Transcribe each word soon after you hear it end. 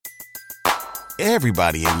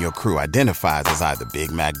Everybody in your crew identifies as either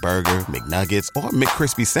Big Mac Burger, McNuggets, or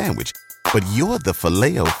McCrispy Sandwich. But you're the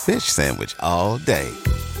Filet-O-Fish Sandwich all day.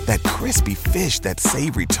 That crispy fish, that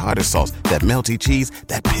savory tartar sauce, that melty cheese,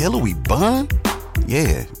 that pillowy bun.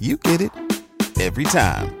 Yeah, you get it. Every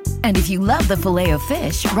time. And if you love the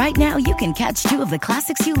Filet-O-Fish, right now you can catch two of the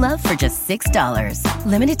classics you love for just $6.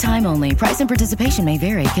 Limited time only. Price and participation may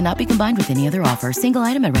vary. Cannot be combined with any other offer. Single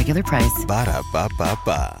item at regular price.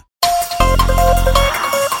 Ba-da-ba-ba-ba.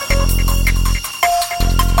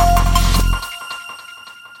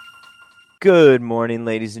 Good morning,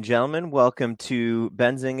 ladies and gentlemen. Welcome to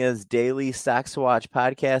Benzinga's Daily Stocks to Watch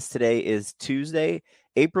podcast. Today is Tuesday,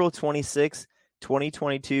 April 26,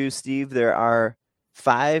 2022. Steve, there are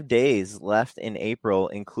 5 days left in April,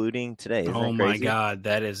 including today. Isn't Oh that crazy? my God,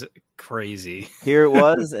 that is crazy. Here it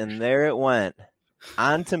was, and there it went.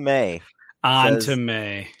 On to May.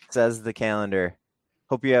 May. Says the calendar.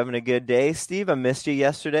 Hope you're having a good day, Steve. I missed you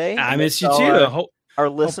yesterday. I missed you too. Our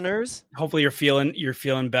listeners. Hopefully you're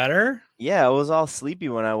feeling better. Yeah, I was all sleepy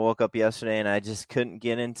when I woke up yesterday, and I just couldn't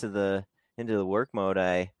get into the work mode.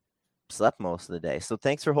 I slept most of the day. So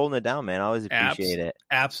thanks for holding it down, man. I always appreciate it.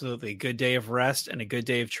 Absolutely. Good day of rest and a good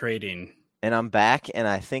day of trading. And I'm back, and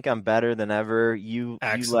I think I'm better than ever. You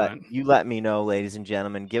let me know, ladies and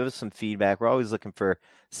gentlemen. Give us some feedback. We're always looking for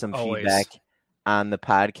some feedback on the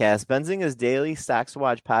podcast. Benzinga's Daily Stocks to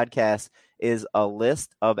Watch podcast is a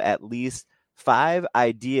list of at least 5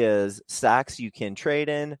 ideas, stocks you can trade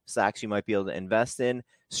in, stocks you might be able to invest in,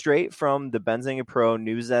 straight from the Benzinga Pro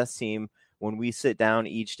News Desk team. When we sit down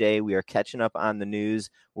each day, we are catching up on the news.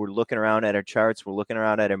 We're looking around at our charts. We're looking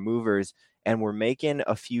around at our movers, and we're making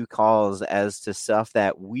a few calls as to stuff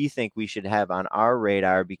that we think we should have on our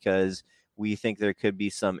radar because we think there could be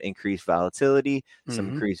some increased volatility, some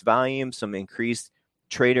increased volume, some increased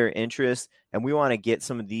trader interest, and we want to get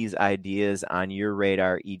some of these ideas on your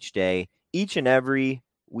radar each day. Each and every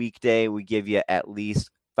weekday, we give you at least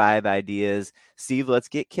 5 ideas. Steve, let's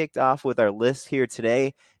get kicked off with our list here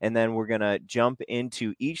today, and then we're going to jump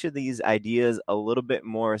into each of these ideas a little bit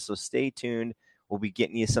more, so stay tuned. We'll be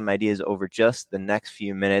getting you some ideas over just the next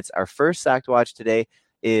few minutes. Our first stock to watch today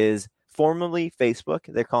is formerly Facebook.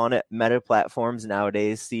 They're calling it Meta Platforms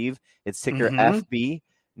nowadays, Steve. It's ticker FB.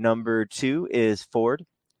 Number 2 is Ford,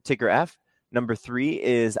 ticker F. Number 3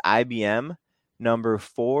 is IBM. Number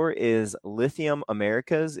 4 is Lithium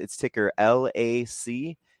Americas. It's ticker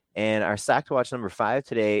LAC. And our stock to watch number 5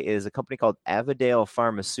 today is a company called Avadale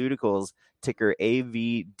Pharmaceuticals, ticker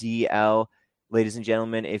AVDL. Ladies and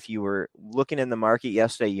gentlemen, if you were looking in the market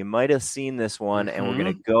yesterday, you might have seen this one, and we're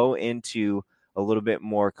going to go into a little bit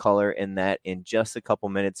more color in that in just a couple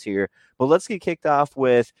minutes here. But let's get kicked off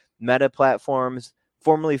with Meta Platforms,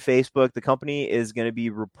 formerly Facebook. The company is going to be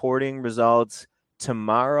reporting results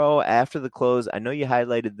tomorrow after the close. I know you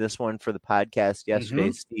highlighted this one for the podcast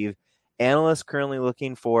yesterday, Steve. Analysts currently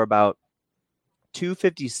looking for about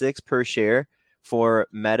 $2.56 per share for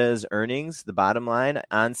Meta's earnings. The bottom line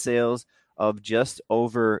on sales of just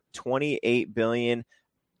over $28 billion.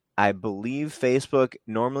 I believe Facebook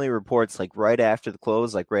normally reports like right after the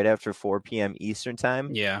close, like right after 4 p.m. Eastern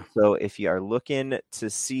time. Yeah. So if you are looking to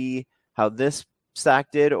see how this stock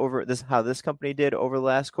did over this, how this company did over the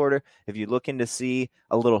last quarter, if you're looking to see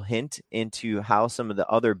a little hint into how some of the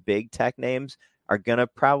other big tech names are going to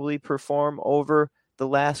probably perform over the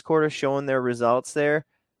last quarter, showing their results there,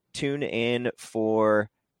 tune in for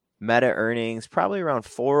Meta earnings, probably around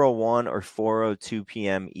 4:01 or 4:02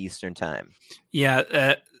 p.m. Eastern time.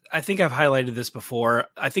 Yeah, I think I've highlighted this before.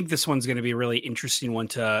 I think this one's going to be a really interesting one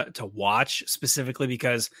to watch, specifically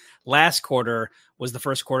because last quarter was the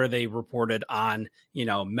first quarter they reported on,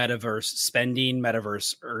 metaverse spending,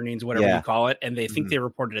 metaverse earnings, whatever you call it. And they think they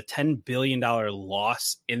reported a $10 billion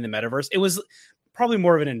loss in the metaverse. It was probably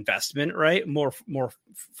more of an investment, right? More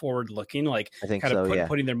forward looking, like I think kind of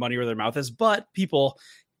putting their money where their mouth is. But people,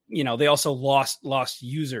 they also lost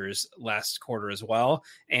users last quarter as well.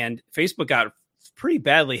 And Facebook got pretty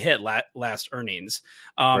badly hit last earnings.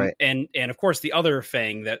 And of course, the other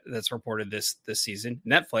FANG that's reported this season,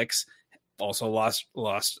 Netflix, also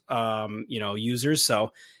lost users.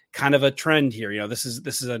 So kind of a trend here. This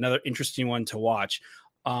is another interesting one to watch.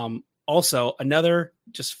 Also, another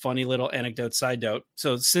just funny little anecdote, side note.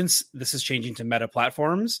 So since this is changing to Meta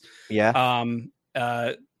Platforms, people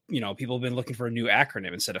have been looking for a new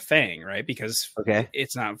acronym instead of FANG, right? Because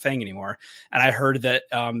it's not FANG anymore. And I heard that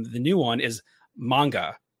the new one is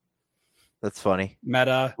Manga. That's funny.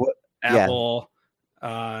 Meta, Apple,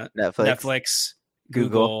 Netflix,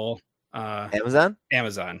 Google, Amazon.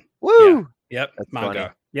 Amazon. Woo! Yeah. Yep. That's Manga.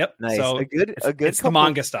 funny. Yep. Nice. So a good it's couple, the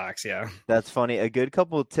manga stocks. Yeah. That's funny. A good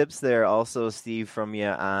couple of tips there also, Steve, from you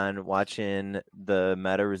on watching the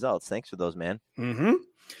meta results. Thanks for those, man. Mm-hmm.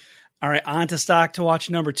 All right, on to stock to watch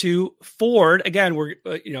number 2. Ford. Again, we're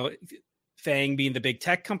FANG being the big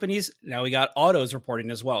tech companies. Now we got autos reporting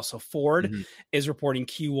as well. So Ford is reporting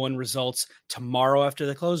Q1 results tomorrow after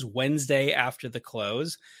the close, Wednesday after the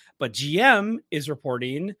close. But GM is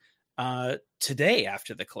reporting today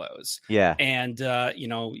after the close. Yeah. And,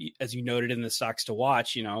 as you noted in the stocks to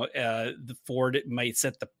watch, the Ford might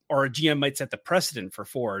or GM might set the precedent for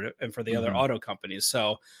Ford and for the other auto companies.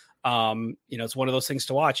 So, it's one of those things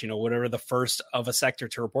to watch, whatever the first of a sector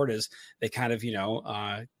to report is, they kind of,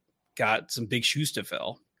 got some big shoes to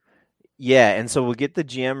fill. Yeah, and so we'll get the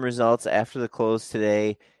GM results after the close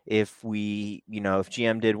today. If if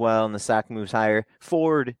GM did well and the stock moves higher,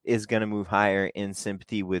 Ford is going to move higher in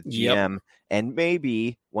sympathy with GM. Yep. And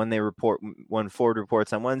maybe when Ford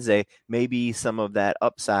reports on Wednesday, maybe some of that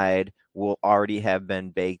upside will already have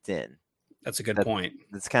been baked in. That's a good point.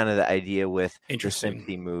 That's kind of the idea with the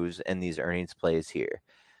sympathy moves and these earnings plays here.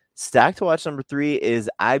 Stock to watch number 3 is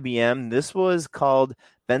IBM. This was called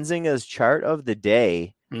Benzinga's chart of the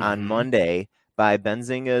day on Monday by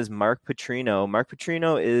Benzinga's Mark Petrino. Mark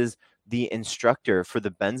Petrino is the instructor for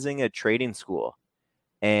the Benzinga Trading School.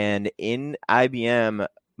 And in IBM,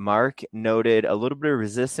 Mark noted a little bit of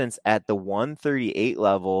resistance at the 138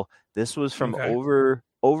 level. This was from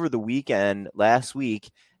over the weekend last week.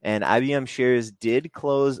 And IBM shares did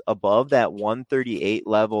close above that 138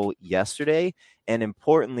 level yesterday. And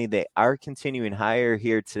importantly, they are continuing higher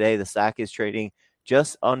here today. The stock is trading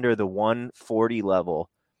just under the 140 level.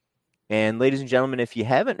 And ladies and gentlemen, if you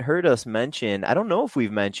haven't heard us mention, I don't know if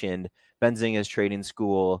we've mentioned Benzinga's Trading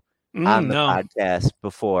School on the podcast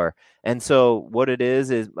before. And so what it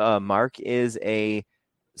is Mark is a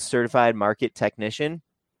certified market technician.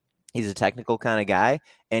 He's a technical kind of guy,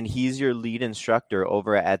 and he's your lead instructor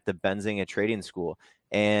over at the Benzinga Trading School.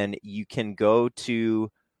 And you can go to,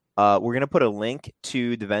 we're going to put a link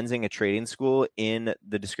to the Benzinga Trading School in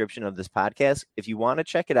the description of this podcast. If you want to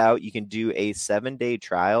check it out, you can do a 7-day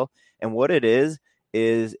trial. And what it is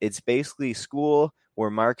it's basically school where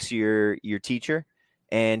Mark's your teacher,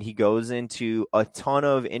 and he goes into a ton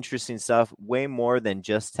of interesting stuff, way more than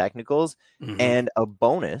just technicals. And a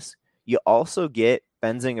bonus, you also get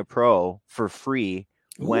Benzinga Pro for free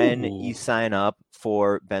when you sign up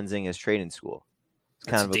for Benzinga's Trading School. It's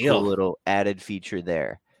kind of a cool little added feature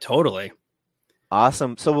there. Totally.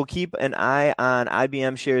 Awesome. So we'll keep an eye on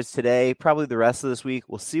IBM shares today, probably the rest of this week.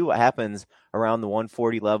 We'll see what happens around the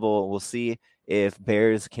 140 level. We'll see if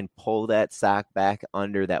bears can pull that stock back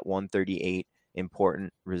under that 138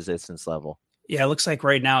 important resistance level. Yeah, it looks like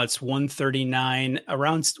right now it's 139,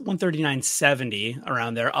 around 139.70,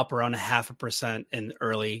 around there, up around 0.5% in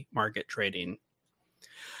early market trading.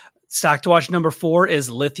 Stock to watch number 4 is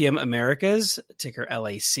Lithium Americas, ticker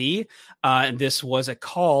LAC. And this was a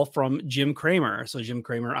call from Jim Cramer. So Jim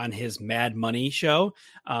Cramer on his Mad Money show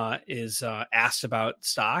is asked about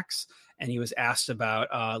stocks, and he was asked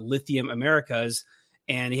about Lithium Americas.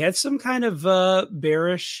 And he had some kind of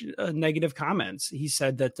bearish negative comments. He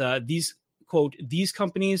said that these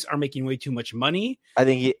companies are making way too much money. I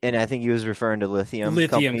think he was referring to lithium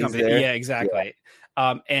companies there. Yeah, exactly.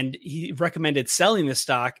 Yeah. And he recommended selling the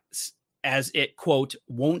stock as it, quote,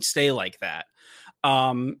 won't stay like that.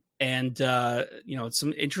 Some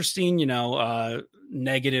interesting,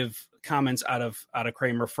 negative comments out of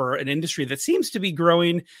Cramer for an industry that seems to be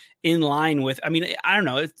growing in line with, I don't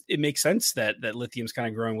know, it makes sense that lithium's kind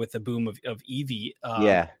of growing with the boom of EV,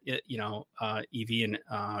 EV and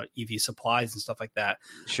EV supplies and stuff like that.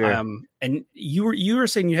 Sure. And you were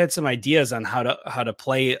saying you had some ideas on how to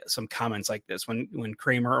play some comments like this when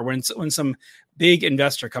Cramer or when some big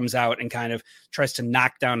investor comes out and kind of tries to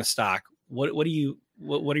knock down a stock. What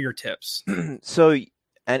are your tips? So,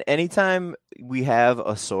 and anytime we have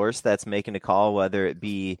a source that's making a call, whether it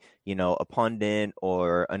be, a pundit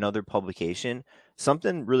or another publication,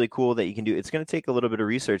 something really cool that you can do, it's going to take a little bit of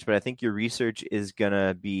research, but I think your research is going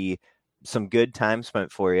to be some good time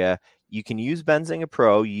spent for you. You can use Benzinga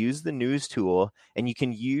Pro, use the news tool, and you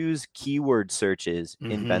can use keyword searches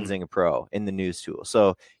in Benzinga Pro in the news tool.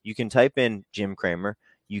 So you can type in Jim Cramer,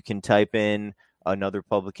 you can type in another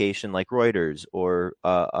publication like Reuters or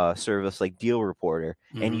a service like Deal Reporter,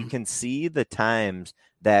 and you can see the times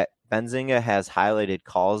that Benzinga has highlighted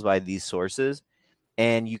calls by these sources,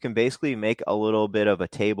 and you can basically make a little bit of a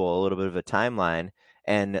table, a little bit of a timeline,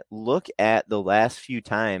 and look at the last few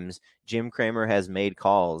times Jim Cramer has made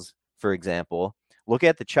calls, for example, look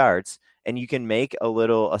at the charts, and you can make a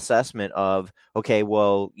little assessment of, okay,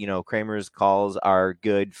 well, Cramer's calls are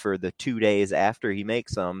good for the 2 days after he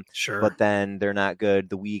makes them, but then they're not good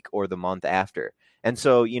the week or the month after. And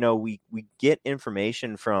so, we get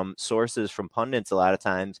information from sources, from pundits a lot of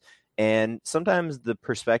times, and sometimes the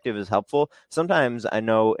perspective is helpful. Sometimes I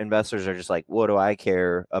know investors are just like, what do I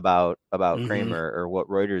care about Cramer or what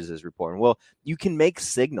Reuters is reporting? Well, you can make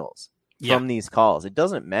signals from these calls. It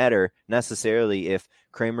doesn't matter necessarily if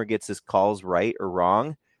Cramer gets his calls right or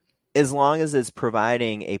wrong, as long as it's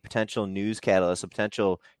providing a potential news catalyst, a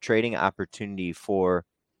potential trading opportunity for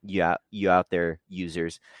you out there,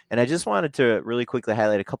 users. And I just wanted to really quickly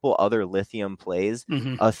highlight a couple other lithium plays.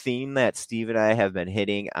 A theme that Steve and I have been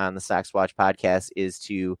hitting on the Stocks Watch podcast is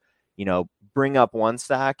to, bring up one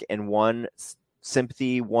stock and one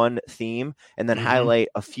sympathy, one theme, and then highlight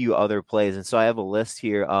a few other plays. And so I have a list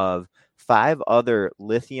here of 5 other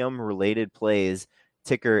lithium related plays,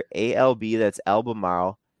 ticker ALB, that's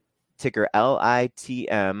Albemarle, ticker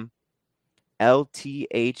LITM,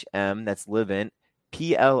 LTHM, that's Livent,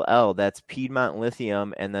 PLL, that's Piedmont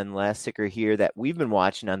Lithium, and then last ticker here that we've been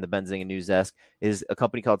watching on the Benzinga News Desk is a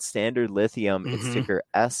company called Standard Lithium. It's ticker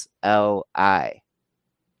SLI.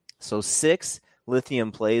 So 6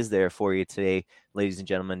 lithium plays there for you today, ladies and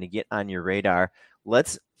gentlemen, to get on your radar.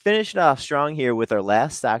 Let's finish it off strong here with our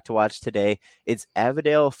last stock to watch today. It's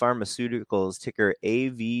Avadel Pharmaceuticals, ticker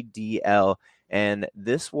AVDL. And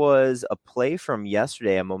this was a play from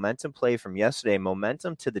yesterday, a momentum play from yesterday,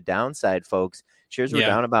 momentum to the downside, folks. Shares were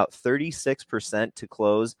down about 36% to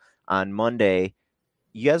close on Monday.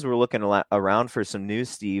 You guys were looking around for some news,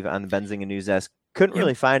 Steve, on the Benzinga News Desk. Couldn't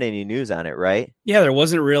really find any news on it, right? Yeah, there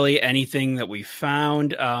wasn't really anything that we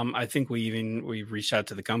found. I think we reached out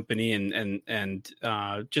to the company and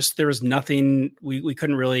just there was nothing. We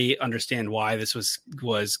couldn't really understand why this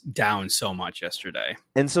was down so much yesterday.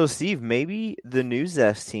 And so, Steve, maybe the News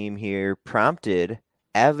Desk team here prompted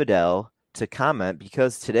Avadel to comment,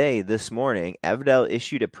 because this morning, Avadel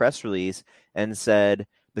issued a press release and said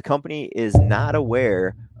the company is not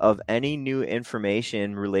aware of any new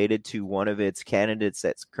information related to one of its candidates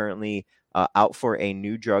that's currently out for a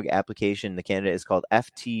new drug application. The candidate is called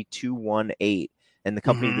FT218. And the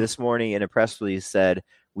company this morning in a press release said,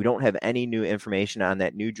 we don't have any new information on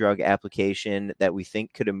that new drug application that we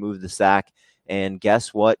think could have moved the stock. And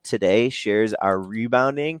guess what? Today, shares are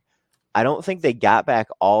rebounding. I don't think they got back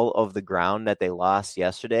all of the ground that they lost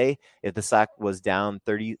yesterday. If the stock was down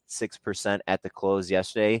 36% at the close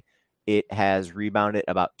yesterday, it has rebounded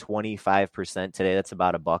about 25% today. That's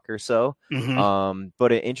about $1 or so.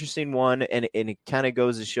 But an interesting one, and it kind of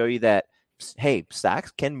goes to show you that, hey,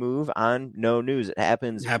 stocks can move on no news. It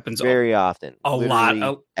happens very often. A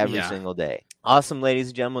lot. Every single day. Awesome, ladies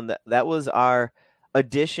and gentlemen. That was our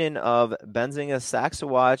edition of Benzinga Stocks to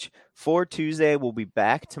Watch for Tuesday. We'll be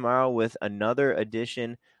back tomorrow with another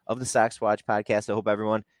edition of the Stocks to Watch podcast. I hope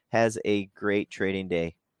everyone has a great trading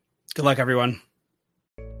day. Good luck, everyone.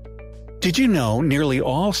 Did you know nearly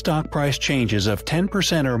all stock price changes of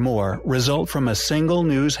 10% or more result from a single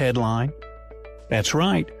news headline? That's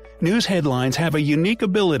right. News headlines have a unique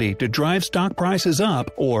ability to drive stock prices up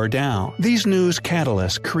or down. These news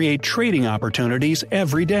catalysts create trading opportunities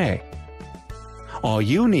every day. All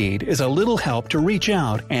you need is a little help to reach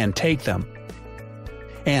out and take them.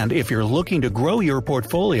 And if you're looking to grow your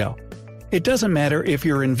portfolio, it doesn't matter if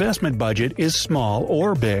your investment budget is small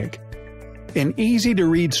or big. An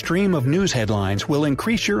easy-to-read stream of news headlines will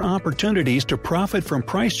increase your opportunities to profit from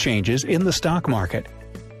price changes in the stock market,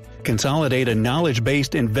 consolidate a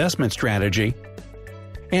knowledge-based investment strategy,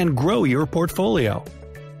 and grow your portfolio.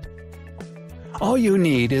 All you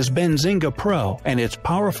need is Benzinga Pro and its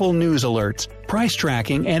powerful news alerts, price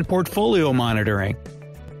tracking, and portfolio monitoring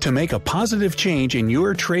to make a positive change in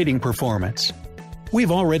your trading performance.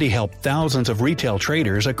 We've already helped thousands of retail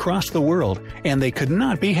traders across the world, and they could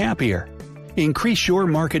not be happier. Increase your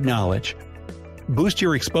market knowledge, boost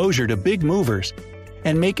your exposure to big movers,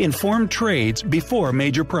 and make informed trades before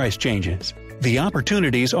major price changes. The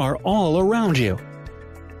opportunities are all around you.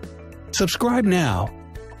 Subscribe now,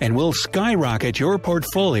 and we'll skyrocket your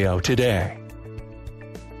portfolio today.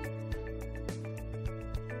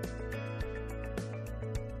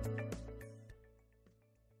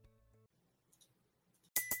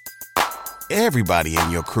 Everybody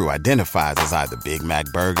in your crew identifies as either Big Mac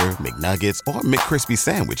Burger, McNuggets, or McCrispy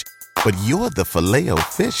Sandwich. But you're the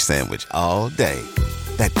Filet-O-Fish Sandwich all day.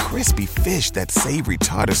 That crispy fish, that savory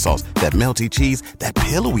tartar sauce, that melty cheese, that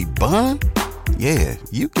pillowy bun. Yeah,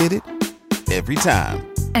 you get it. Every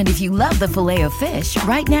time. And if you love the Filet-O-Fish,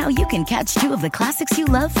 right now you can catch 2 of the classics you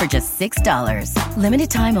love for just $6.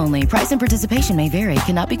 Limited time only. Price and participation may vary.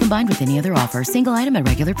 Cannot be combined with any other offer. Single item at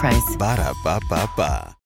regular price. Ba-da-ba-ba-ba.